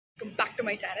to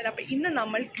my channel. അപ്പോൾ ഇന്ന്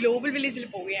നമ്മൾ ഗ്ലോബൽ വില്ലേജിൽ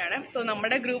പോവുകയാണ്. സോ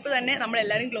നമ്മുടെ ഗ്രൂപ്പ് തന്നെ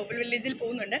നമ്മളെല്ലാവരും ഗ്ലോബൽ വില്ലേജിൽ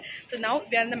പോകുന്നുണ്ട്. So now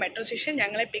we are in the metro station.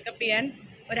 ഞങ്ങളെ പിക്കപ്പ് ചെയ്യാൻ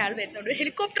ഒരാൾ വരുന്നുണ്ട്.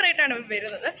 ഹെലികോപ്റ്റർ ആയിട്ടാണ്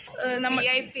വരുന്നത്. നമ്മൾ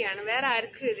VIP ആണ്, വേറെ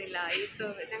ആർക്കും ഇതില്ല ഈ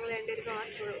സർവീസ്. ഞങ്ങൾ രണ്ടുപേർക്ക്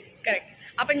മാത്രമേ. കറക്റ്റ്.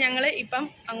 അപ്പം ഞങ്ങൾ ഇപ്പം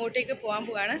അങ്ങോട്ടേക്ക് പോകാൻ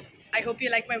പോവാണ്. I hope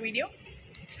you like my video.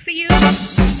 See you.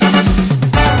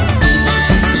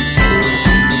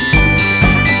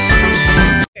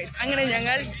 അങ്ങനെ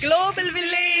ഞങ്ങൾ ഗ്ലോബൽ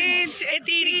വില്ലേജ്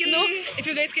എത്തിയിരിക്കുന്നു. If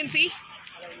you guys can see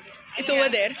it's over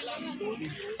there.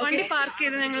 വണ്ടി പാർക്ക്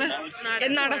ചെയ്ത് ഞങ്ങൾ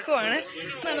നടക്കുവാണ്.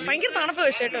 ഭയങ്കര തണുപ്പ്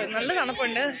പക്ഷേ കേട്ടോ, നല്ല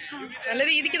തണുപ്പുണ്ട്, നല്ല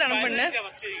രീതിക്ക് തണുപ്പുണ്ട്.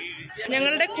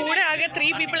 ഞങ്ങളുടെ കൂടെ ആകെ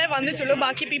 3 പീപ്പിളെ വന്നിട്ടുള്ളൂ.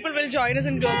 ബാക്കി people will join us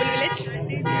in global village.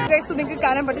 Guys നിങ്ങൾക്ക്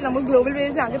കാണാൻ പറ്റും നമ്മൾ ഗ്ലോബൽ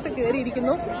വില്ലേജിനകത്ത്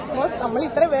കയറിയിരിക്കുന്നു. നമ്മൾ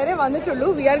ഇത്ര പേരെ വന്നിട്ടുള്ളൂ.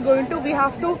 വി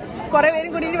ഹാവ് ടു കുറേ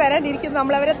പേരും കൂടി വരാനിരിക്കുന്നു.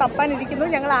 നമ്മളവരെ തപ്പാനിരിക്കുന്നു.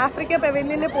 ഞങ്ങൾ ആഫ്രിക്ക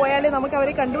പെവലിയനിൽ പോയാൽ നമുക്ക്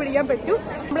അവരെ കണ്ടുപിടിക്കാൻ പറ്റും.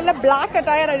 നമ്മളെല്ലാം ബ്ലാക്ക്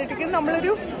അറ്റയർ ആയിട്ടിരിക്കുന്നു.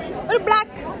 നമ്മളൊരു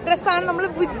ബ്ലാക്ക് ഡ്രസ്സാണ് നമ്മൾ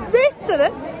ഉദ്ദേശിച്ചത്.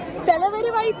 ചിലവര്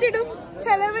വൈറ്റ് ഇടും,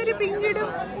 ചിലവര് പിങ്ക് ഇടും,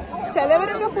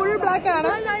 ചിലവരൊക്കെ ഫുൾ ബ്ലാക്ക്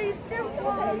ആണ്.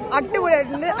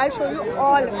 അടിപൊളിയായിട്ടുണ്ട്. I show you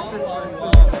all.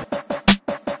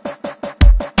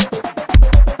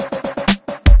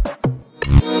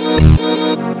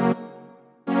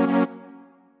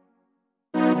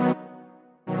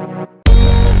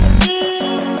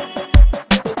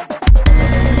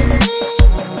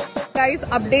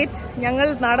 Update, ഞങ്ങൾ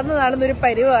നടന്നൊരു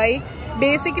പരിവായി.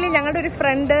 ബേസിക്കലി ഞങ്ങളുടെ ഒരു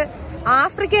ഫ്രണ്ട്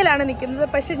ആഫ്രിക്കയിലാണ് നിൽക്കുന്നത്,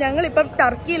 പക്ഷെ ഞങ്ങൾ ഇപ്പം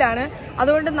ടർക്കിയിലാണ്.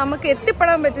 അതുകൊണ്ട് നമുക്ക്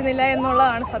എത്തിപ്പെടാൻ പറ്റുന്നില്ല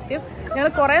എന്നുള്ളതാണ് സത്യം. ഞങ്ങൾ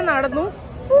കുറെ നടന്നു.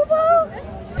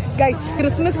 ഗൈസ്,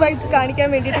 ക്രിസ്മസ് വൈബ്സ് കാണിക്കാൻ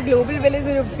വേണ്ടിയിട്ട് ഗ്ലോബൽ വില്ലേജ്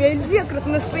ഒരു വലിയ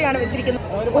ക്രിസ്മസ് ട്രീ ആണ് വെച്ചിരിക്കുന്നത്.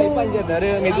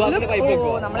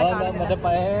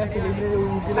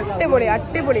 അടിപൊളി.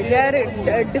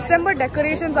 December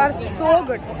decorations are so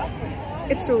good.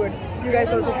 It's so good. You guys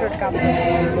also should come.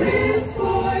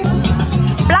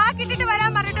 Black ഇട്ടിട്ട്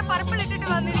വരാൻ പറഞ്ഞിട്ട് പർപ്പിൾ ഇട്ടിട്ട്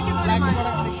വന്നിരിക്കുന്നു.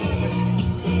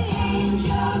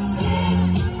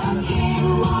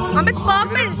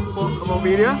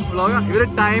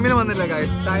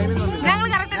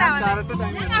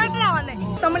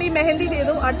 നമ്മൾ ഈ മെഹന്തി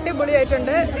ചെയ്തു,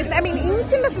 അടിപൊളിയായിട്ടുണ്ട്. ഐ മീൻ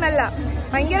ഇങ്കിന്റെ സ്മെല്ല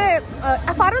ഭയങ്കര.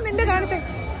 ഫറു നിന്റെ കാണിച്ചേ.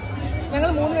 ഞങ്ങൾ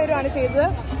 3 പേരുമാണ് ചെയ്തത്.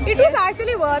 It was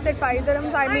actually worth it. 5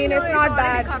 dirhams. I mean, it's not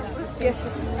bad. Yes,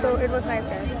 so it was nice,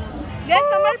 guys. Yes,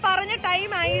 നമ്മൾ പറഞ്ഞ ടൈം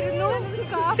ആയിരുന്നു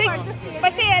 6,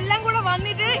 പക്ഷെ എല്ലാം കൂടെ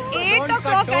വന്നിട്ട് 8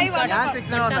 o'clock ആയി വന്നു.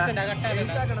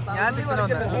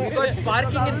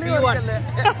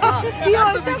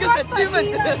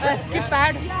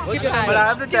 But I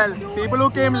have to tell, people who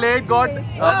came late got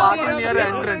parking near the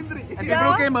entrance, and people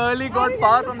who came early got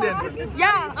far from the entrance.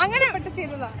 Yeah, അങ്ങനെ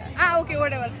ചെയ്തതാ. Okay,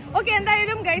 whatever. Okay,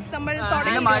 എന്തായാലും guys നമ്മൾ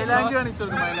തുടങ്ങി.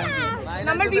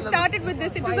 നമ്മൾ we started with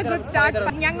this. It was a good start.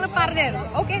 ഞങ്ങൾ പറഞ്ഞായിരുന്നു.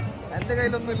 Okay. എന്റെ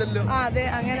കയ്യിലൊന്നും ഇല്ലല്ലോ. അതെ,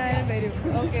 അങ്ങനെ വരും.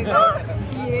 ഓക്കെ,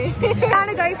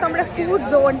 ഇതാണ് ഗൈസ് നമ്മുടെ ഫുഡ്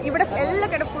സോൺ. ഇവിടെ എല്ലാ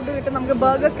കിട്ടും ഫുഡ് കിട്ടും. നമുക്ക്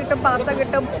ബർഗേഴ്സ് കിട്ടും, പാസ്ത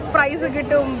കിട്ടും, ഫ്രൈസ്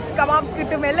കിട്ടും, കബാബ്സ്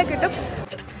കിട്ടും, എല്ലാം കിട്ടും.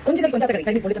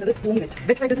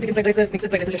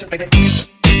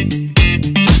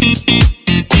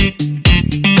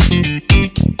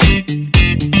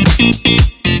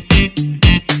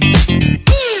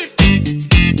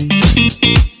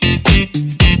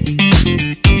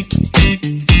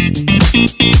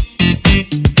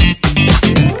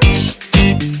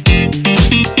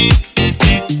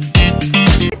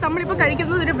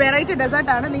 വെറൈറ്റി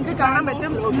ഡെസേർട്ട് ആണ്. നിങ്ങൾക്ക് കാണാൻ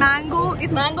പറ്റും.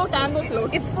 Mango tango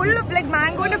float. It's full of like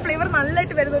മാംഗോന്റെ flavour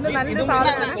നല്ലതായിട്ട് വരുന്നുണ്ട്. നല്ലൊരു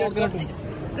സാധനമാണ്.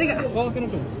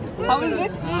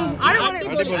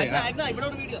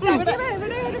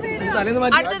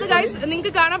 അടുത്തത് ഗൈസ്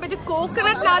നിങ്ങൾക്ക് കാണാൻ പറ്റും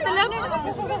കോക്കനട്ട്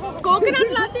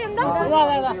ലാത്ത. എന്താ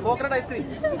coconut ice cream.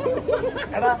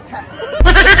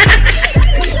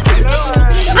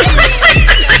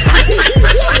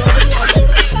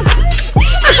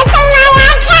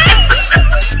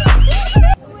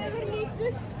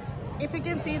 If you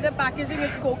can see the packaging,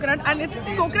 it's coconut and it's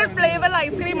coconut flavor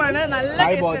ice cream. Ana nalla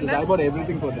taste. I bought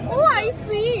everything for them. Oh, I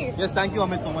see. Yes, thank you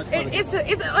Amit so much. It's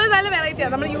a nalla variety.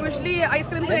 Nammal usually ice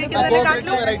creams കഴിക്കുന്നതിനെ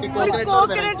കാട്ടിലും ഒരു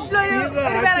coconut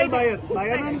variety.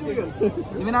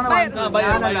 Even ana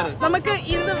buyer. നമുക്ക്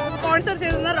ഇന്ന് sponsor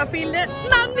ചെയ്യുന്ന റഫീലിന്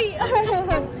നന്ദി.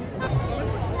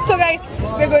 So guys,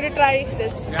 we're going to try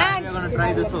this. And we're going to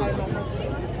try this also.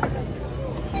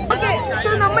 Okay, so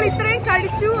നമ്മൾ ഇത്രയും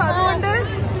കഴിച്ചു. അതുകൊണ്ട്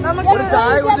നമുക്ക്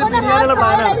ചായ കുടിച്ച് പിരിയാനുള്ള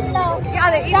പ്ലാനാണ്.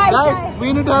 Guys, we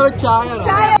need to have a chai.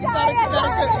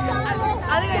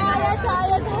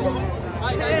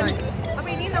 അപ്പൊ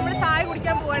ഇനി നമ്മൾ ചായ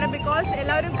കുടിക്കാൻ പോവാണ്. ബിക്കോസ്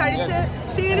എല്ലാവരും കഴിച്ച്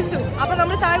ക്ഷീണിച്ചു. അപ്പൊ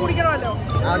നമ്മൾ ചായ കുടിക്കണമല്ലോ.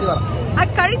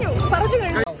 കഴിഞ്ഞു.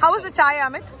 How was the chai,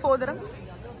 Amit? 4 dirhams.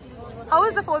 How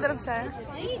is the 4 dirhams chai?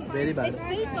 Very bad. It's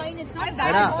still fine. It's not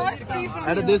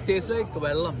bad. This tastes like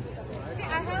vellam. See,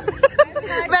 I have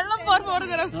 4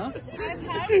 dirhams. I've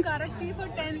had correctly for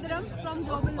 10 dirhams from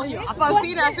Global Village. Appa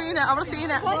Sina.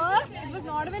 First, it was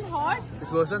not even hot.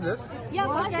 It's worse than this? Yeah,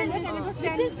 worse than this, and it was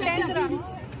 10 dirhams.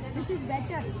 This is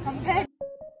better compared.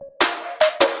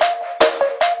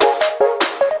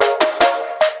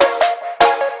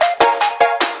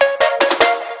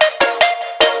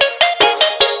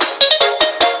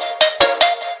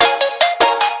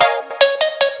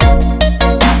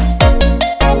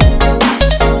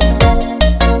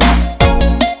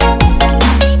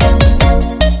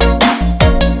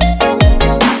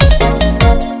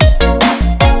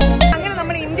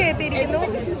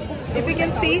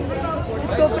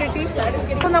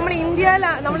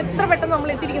 നമ്മൾ ഇത്ര പെട്ടെന്ന് നമ്മൾ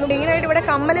എത്തിയിരിക്കുന്നു. മെയിനായിട്ട് ഇവിടെ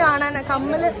കമ്മല്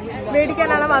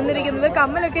മേടിക്കാനാണ് വന്നിരിക്കുന്നത്.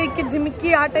 കമ്മലൊക്കെ ജിമിക്കി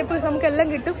ആ ടൈപ്പ് നമുക്കെല്ലാം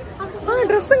കിട്ടും.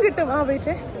 ഡ്രസ്സും കിട്ടും.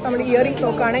 വെയിറ്റ്, നമ്മൾ ഇയറിംഗ്സ്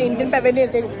നോക്കാണ്. ഇന്ത്യൻ പെവലിയൻ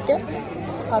എത്തിയിട്ട്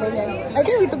I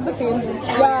think we took the same thing.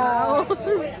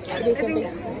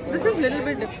 This is little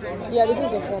bit different. Yeah, this is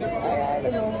different. I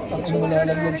don't know.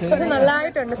 But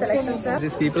nallaayittund selections.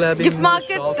 These people have been gift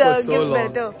market gives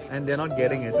better, and they're not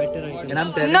getting it. And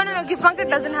I'm telling no, gift market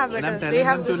doesn't have better. And I'm telling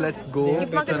them to let's go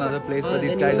to another place, but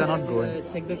these guys are not going.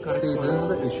 See, this is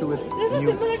the issue with this is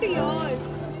similar to yours.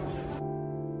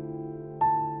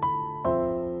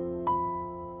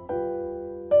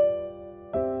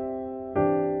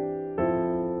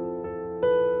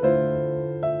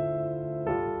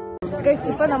 Guys,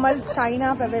 ipo namal China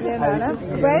pavilion aanu.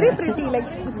 Very pretty, like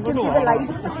you can see the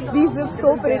lights. These look so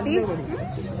pretty.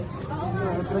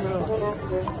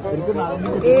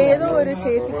 ഏതോ ഒരു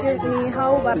ചേച്ചിക്ക്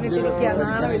നീഹാവ് പറഞ്ഞിട്ടിരിക്കുകയാണ്,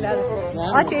 നാണമില്ലാതെ.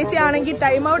 ആ ചേച്ചി ആണെങ്കിൽ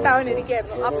time out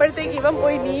ആവാനിരിക്കായിരുന്നു. അപ്പോഴത്തേക്ക് ഇവൻ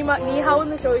പോയി നീഹാവ്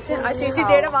എന്ന് ചോദിച്ച് ആ ചേച്ചി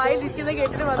ഇതേടെ വായിലിരിക്കുന്നത്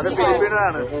കേട്ടിട്ട് വന്നു.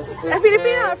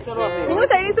 ഫിലിപ്പീനാണ്. നിങ്ങൾ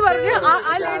ചൈനീസ് പറഞ്ഞു,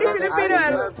 ആ ലേഡി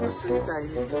ഫിലിപ്പീനാണ്.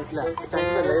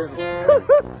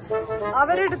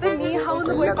 അവരെടുത്ത് നീഹാവ്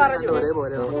എന്ന് പോയി പറഞ്ഞു.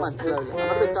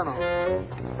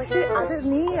 പക്ഷെ അത്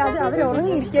അവര്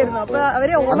ഉറങ്ങിയിരിക്കായിരുന്നു. അപ്പൊ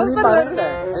അവരെ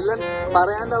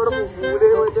പറയാണ്ട് അവിടെ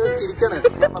മൂലയിൽ പോയിട്ട് ചിരിക്കണേ.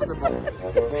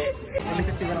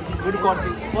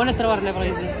 എത്ര പറഞ്ഞ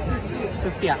പ്രൈസ്?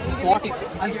 50 40.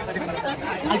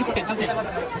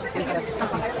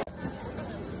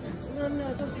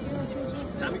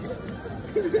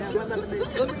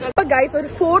 അപ്പൊ ഗൈസ്, ഒരു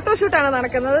ഫോട്ടോഷൂട്ടാണ്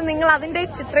നടക്കുന്നത്. നിങ്ങൾ അതിന്റെ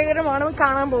ചിത്രീകരണമാണ്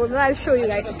കാണാൻ പോകുന്നത്. I show you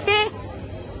guys. Okay,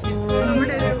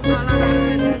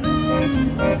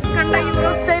 കണ്ട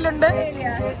യൂറോപ്പ് സ്റ്റൈലുണ്ട്,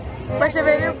 പക്ഷെ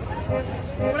വരും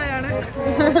ഇവിടെയാണ്.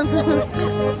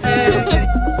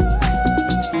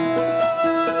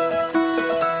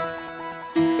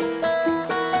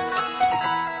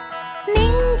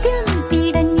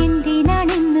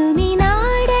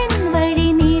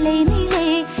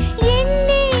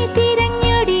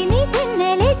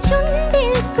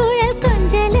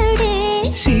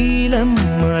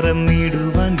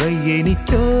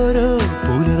 എനിക്കോരോ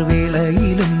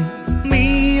പുലർവേളയിലും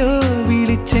നീയോ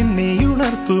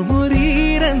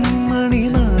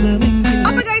വിളിച്ചെന്നെയുണർത്തുമൊരീരൺമണിനാദമെങ്കിൽ.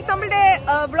 അപ്പൊ ഗൈസ്, നമ്മളുടെ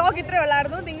വ്ളോഗ് ഇത്രയേ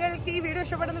ഉള്ളായിരുന്നു. നിങ്ങൾക്ക് ഈ വീഡിയോ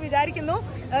ഇഷ്ടപ്പെടുന്നു വിചാരിക്കുന്നു.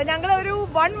 ഞങ്ങൾ ഒരു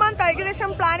 1 month ഏകദേശം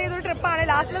പ്ലാൻ ചെയ്തൊരു ട്രിപ്പാണ്.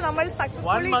 ലാസ്റ്റിൽ നമ്മൾ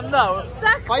സക്സസ്ഫുള്ളി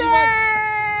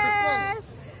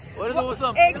ഒരു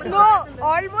ദിവസം no,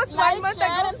 almost 1 month ago.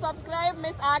 Share and subscribe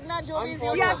Miss Agna Jovi's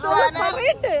Yeah, YouTube channel.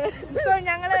 So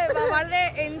ഞങ്ങള് വളരെ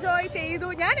എൻജോയ് ചെയ്തു.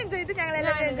 ഞാൻ എൻജോയ് ചെയ്തു,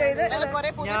 ഞങ്ങളെല്ലാം എൻജോയ് ചെയ്തു.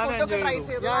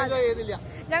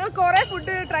 ഞങ്ങൾ കുറെ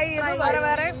ഫുഡ് ട്രൈ ചെയ്തു,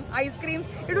 വേറെ ice creams.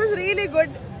 It was really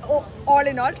good all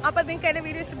in all. അപ്പൊ നിങ്ങൾക്ക് എന്റെ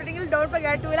വീഡിയോ ഇഷ്ടപ്പെട്ടെങ്കിൽ don't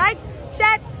forget to like,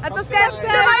 share and subscribe to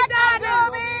my channel.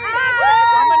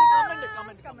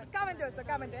 Comment also,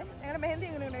 comment. ഞങ്ങളുടെ മെഹന്തി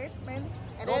എങ്ങനെയുണ്ട്? മെഹന്തി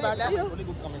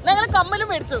ഞങ്ങൾ കമ്മലും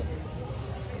മേടിച്ചു.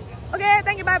 Okay,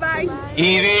 thank you, bye bye.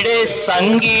 ഇവിടെ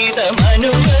സംഗീതം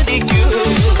അനുവദിക്കൂ,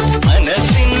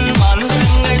 മനസ്സിൻ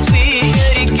മന്ത്രങ്ങൾ സ്വീകരിക്കൂ.